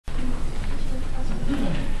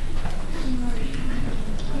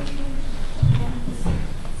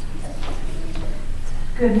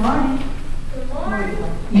Good morning. Good morning.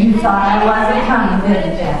 You thought I wasn't coming,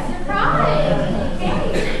 didn't you? Surprise! Hey.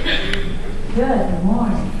 Good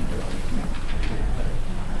morning.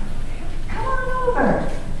 Come on over.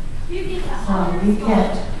 So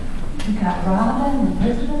we got Robin and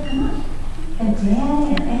Elizabeth, come on. And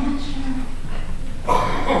Danny and Asher.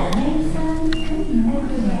 And Mason.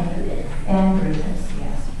 And Rufus,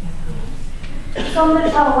 yes. So I'm going to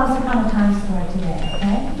tell a once upon a time story today,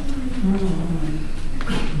 okay?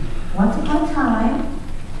 Once upon a time,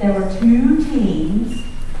 there were two teams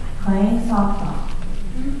playing softball.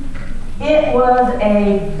 It was a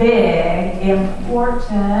big,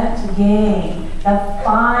 important game, the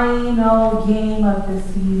final game of the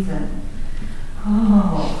season.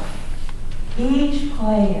 Oh, each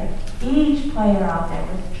player out there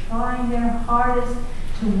was trying their hardest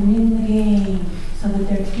to win the game so that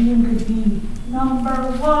their team could be number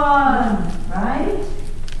one, right?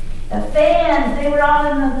 The fans, they were all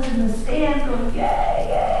in the stands going, yay,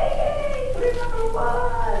 yay, yay, we're number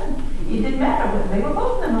one. It didn't matter whether they were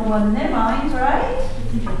both number one in their minds, right?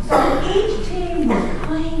 So each team was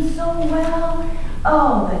playing so well.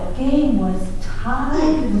 Oh, the game was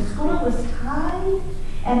tied, the score was tied,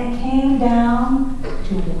 and it came down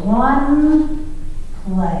to one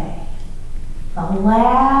play. The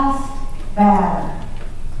last batter.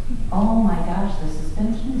 Oh my gosh, the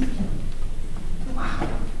suspension is killing. Wow.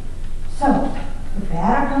 So, the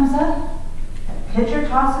batter comes up, the pitcher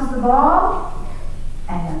tosses the ball,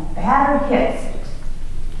 and the batter hits it.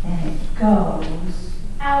 And it goes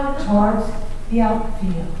out towards the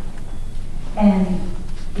outfield. And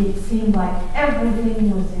it seemed like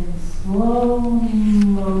everything was in slow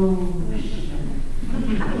motion.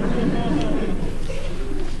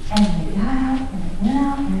 And it got out, and it went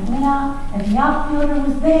out, and it went out, and the outfielder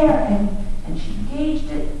was there, and she engaged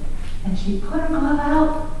it, and she put her glove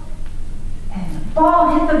out, and the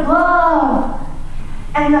ball hit the glove,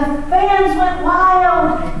 and the fans went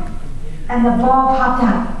wild, and the ball popped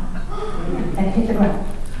out and hit the ground.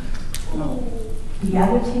 The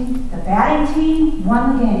other team, the batting team,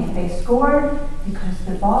 won the game. They scored because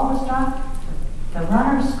the ball was dropped. The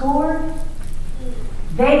runner scored.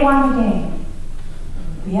 They won the game.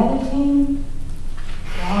 The other team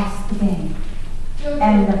lost the game.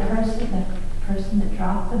 And the person that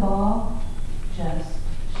dropped the ball just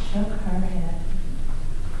shook her head.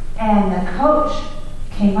 And the coach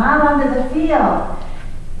came out onto the field.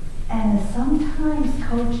 And as sometimes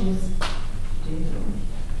coaches do,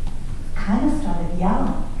 kind of started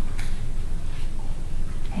yelling.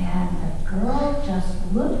 And the girl just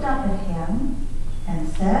looked up at him and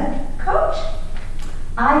said, "Coach,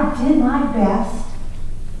 I did my best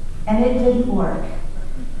and it didn't work.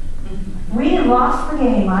 We lost the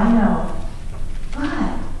game, I know.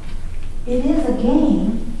 But it is a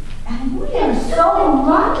game, and we are so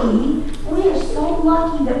lucky. We are so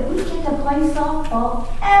lucky that we get to play softball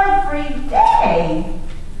every day."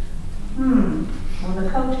 Well, the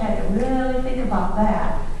coach had to really think about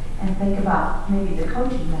that and think about maybe the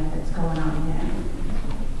coaching methods going on there.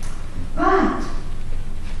 But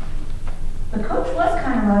the coach was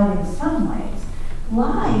kind of right in some ways.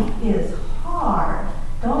 Life is hard.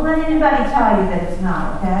 Don't let anybody tell you that it's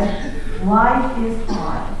not, okay? Life is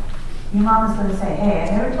hard. Your mama's going to say, "Hey, I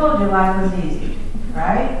never told you life was easy,"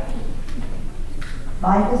 right?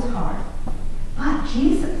 Life is hard. But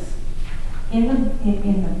Jesus, in the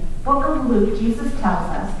book of Luke, Jesus tells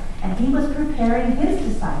us, and he was preparing his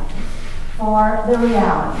disciples for the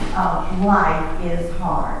reality of life is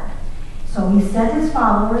hard. So he sent his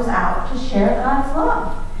followers out to share God's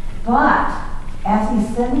love. But as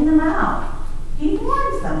he's sending them out, he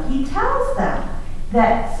warns them, he tells them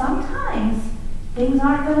that sometimes things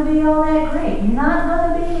aren't going to be all that great. You're not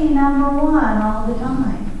going to be number one all the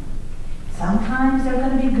time. Sometimes they're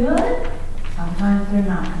going to be good, sometimes they're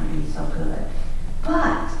not going to be so good.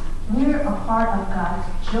 But we're a part of God's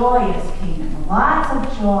joyous kingdom. Lots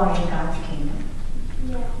of joy in God's kingdom.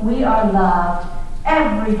 Yeah. We are loved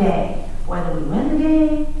every day. Whether we win the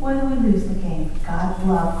game, whether we lose the game, God's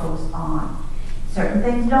love goes on. Certain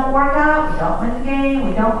things don't work out. We don't win the game.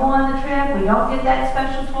 We don't go on the trip. We don't get that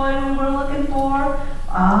special toy we were looking for.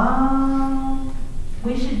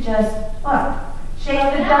 We should just,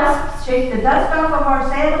 shake the dust off of our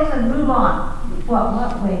sandals and move on.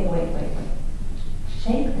 Wait.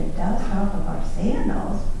 Shake the dust off of our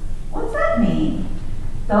sandals? What's that mean?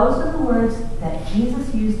 Those are the words that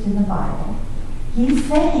Jesus used in the Bible. He's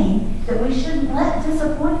saying that we shouldn't let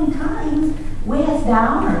disappointing times weigh us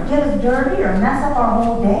down or get us dirty or mess up our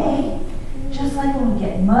whole day. just like when we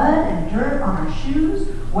get mud and dirt on our shoes,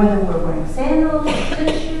 whether we're wearing sandals, or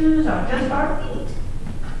tennis shoes, or just our feet.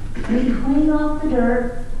 We clean off the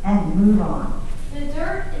dirt and move on. The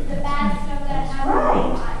dirt is the bad stuff that That's happens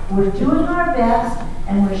in right. life. We're doing our best,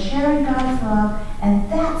 and we're sharing God's love,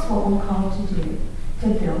 and that's what we're called to do, to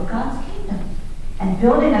build God's kingdom. And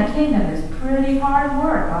building a kingdom is pretty hard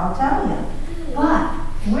work, I'll tell you. But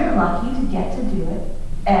we're lucky to get to do it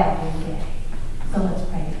every day. So let's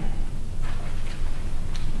pray together.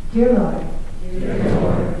 Dear Lord,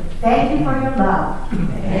 thank you for your love.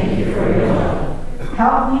 Thank you for your love.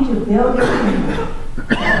 Help me to build your kingdom.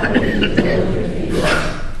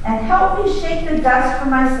 And help me shake the dust from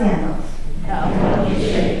my sandals.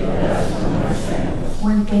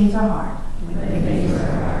 When things are hard.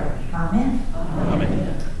 Amen.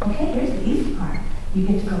 Amen. Okay, here's the easy part. You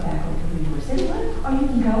get to go back